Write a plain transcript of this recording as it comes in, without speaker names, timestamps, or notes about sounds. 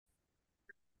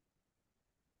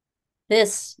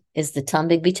This is the Tom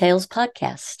Bigby Tales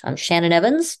podcast. I'm Shannon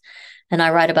Evans, and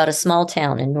I write about a small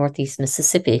town in northeast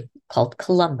Mississippi called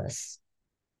Columbus.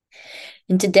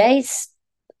 In today's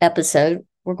episode,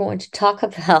 we're going to talk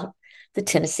about the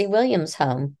Tennessee Williams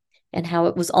home and how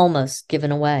it was almost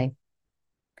given away.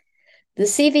 The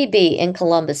CVB in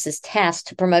Columbus is tasked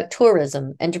to promote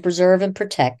tourism and to preserve and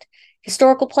protect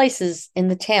historical places in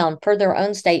the town per their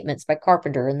own statements by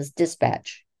Carpenter in this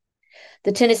dispatch.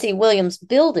 The Tennessee Williams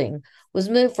building was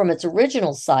moved from its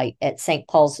original site at St.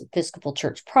 Paul's Episcopal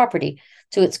Church property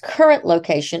to its current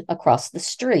location across the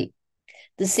street.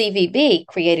 The CVB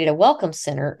created a welcome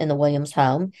center in the Williams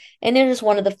home, and it is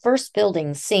one of the first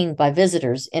buildings seen by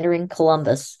visitors entering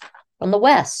Columbus from the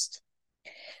west.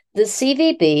 The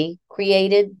CVB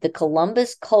created the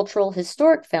Columbus Cultural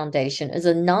Historic Foundation as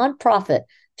a nonprofit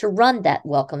to run that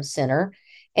welcome center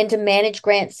and to manage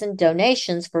grants and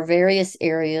donations for various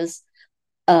areas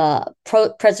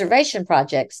preservation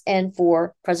projects and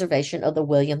for preservation of the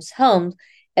Williams home,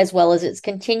 as well as its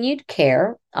continued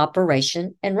care,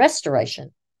 operation, and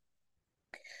restoration.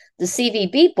 The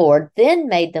CVB board then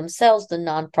made themselves the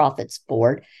nonprofits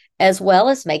board, as well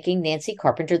as making Nancy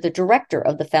Carpenter the director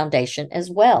of the foundation as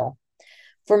well.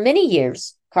 For many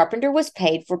years, Carpenter was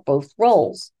paid for both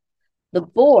roles. The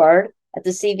board at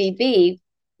the CVB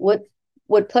would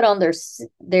put on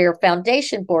their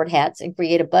foundation board hats and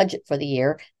create a budget for the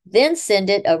year, then send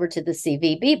it over to the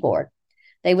CVB board.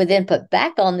 They would then put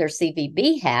back on their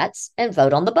CVB hats and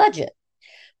vote on the budget.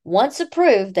 Once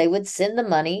approved, they would send the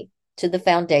money to the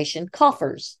foundation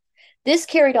coffers. This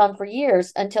carried on for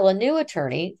years until a new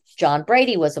attorney, John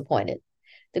Brady, was appointed.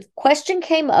 The question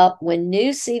came up when new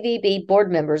CVB board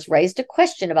members raised a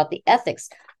question about the ethics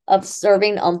of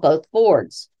serving on both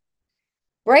boards.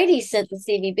 Brady sent the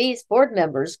CVB's board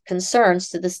members' concerns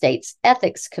to the state's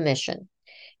Ethics Commission.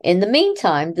 In the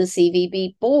meantime, the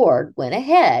CVB board went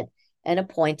ahead and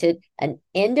appointed an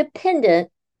independent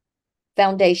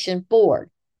foundation board.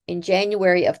 In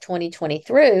January of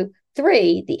 2023,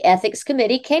 the Ethics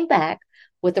Committee came back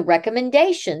with a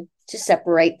recommendation to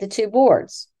separate the two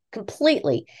boards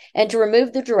completely and to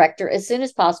remove the director as soon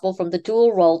as possible from the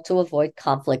dual role to avoid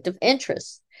conflict of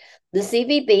interest. The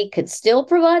CVB could still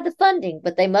provide the funding,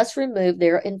 but they must remove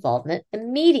their involvement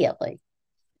immediately.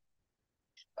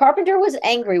 Carpenter was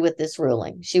angry with this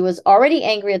ruling. She was already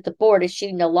angry at the board as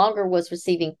she no longer was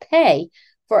receiving pay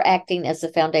for acting as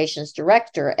the foundation's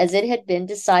director, as it had been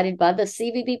decided by the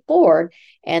CVB board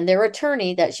and their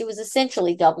attorney that she was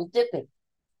essentially double dipping.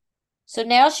 So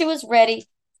now she was ready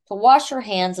to wash her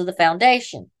hands of the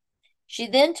foundation. She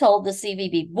then told the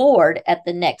CVB board at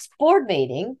the next board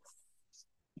meeting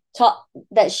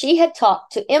that she had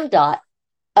talked to MDOT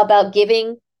about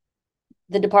giving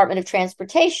the Department of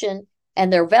Transportation and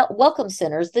their welcome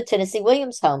centers the Tennessee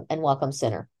Williams Home and Welcome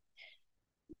Center.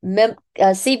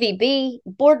 CVB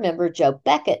board member Joe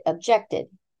Beckett objected.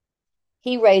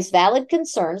 He raised valid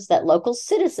concerns that local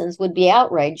citizens would be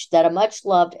outraged that a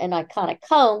much-loved and iconic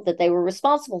home that they were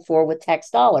responsible for with tax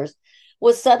dollars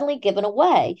was suddenly given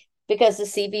away because the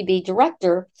CVB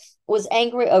director was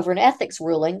angry over an ethics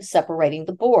ruling separating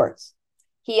the boards.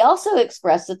 He also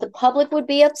expressed that the public would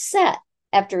be upset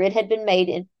after it had been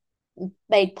made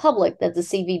public that the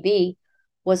CVB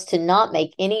was to not to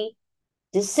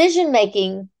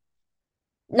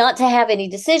have any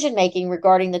decision-making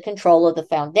regarding the control of the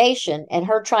foundation, and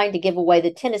her trying to give away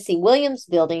the Tennessee Williams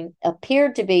building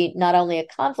appeared to be not only a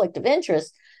conflict of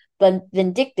interest, but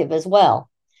vindictive as well.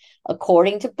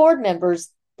 According to board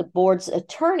members, the board's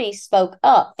attorney spoke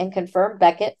up and confirmed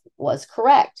Beckett was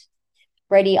correct.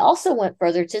 Brady also went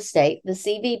further to state the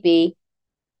CVB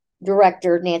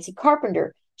director, Nancy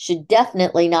Carpenter, should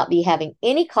definitely not be having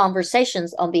any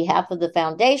conversations on behalf of the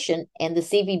foundation, and the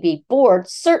CVB board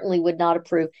certainly would not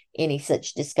approve any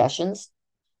such discussions.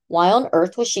 Why on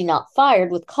earth was she not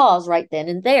fired with cause right then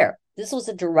and there? This was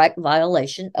a direct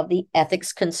violation of the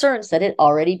ethics concerns that had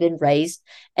already been raised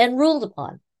and ruled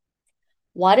upon.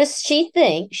 Why does she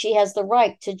think she has the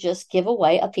right to just give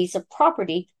away a piece of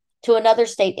property to another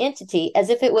state entity as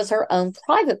if it was her own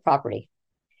private property?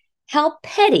 How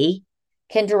petty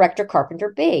can Director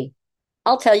Carpenter be?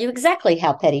 I'll tell you exactly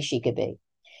how petty she could be.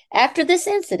 After this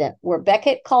incident, where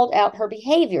Beckett called out her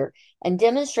behavior and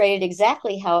demonstrated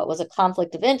exactly how it was a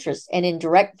conflict of interest and in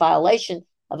direct violation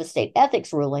of a state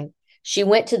ethics ruling, she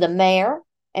went to the mayor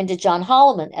and to John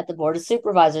Holloman at the Board of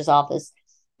Supervisors office,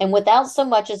 and without so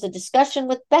much as a discussion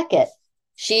with Beckett,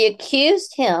 she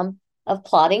accused him of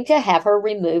plotting to have her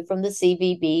removed from the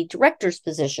CVB director's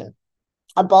position.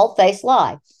 A bald-faced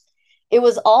lie. It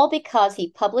was all because he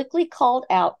publicly called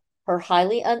out her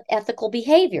highly unethical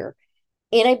behavior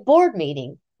in a board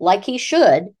meeting like he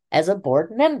should as a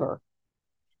board member.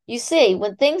 You see,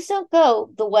 when things don't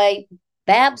go the way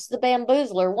Babs the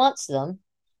Bamboozler wants them,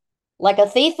 like a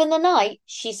thief in the night,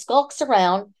 she skulks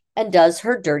around and does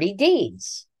her dirty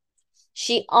deeds.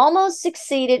 She almost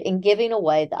succeeded in giving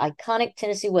away the iconic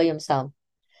Tennessee Williams home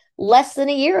less than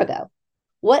a year ago.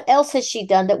 What else has she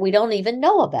done that we don't even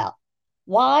know about?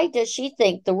 Why does she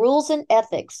think the rules and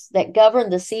ethics that govern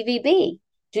the CVB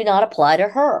do not apply to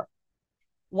her?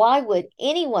 Why would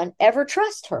anyone ever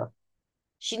trust her?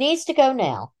 She needs to go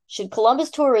now. Should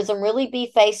Columbus tourism really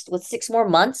be faced with 6 more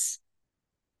months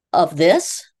of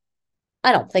this?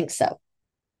 I don't think so.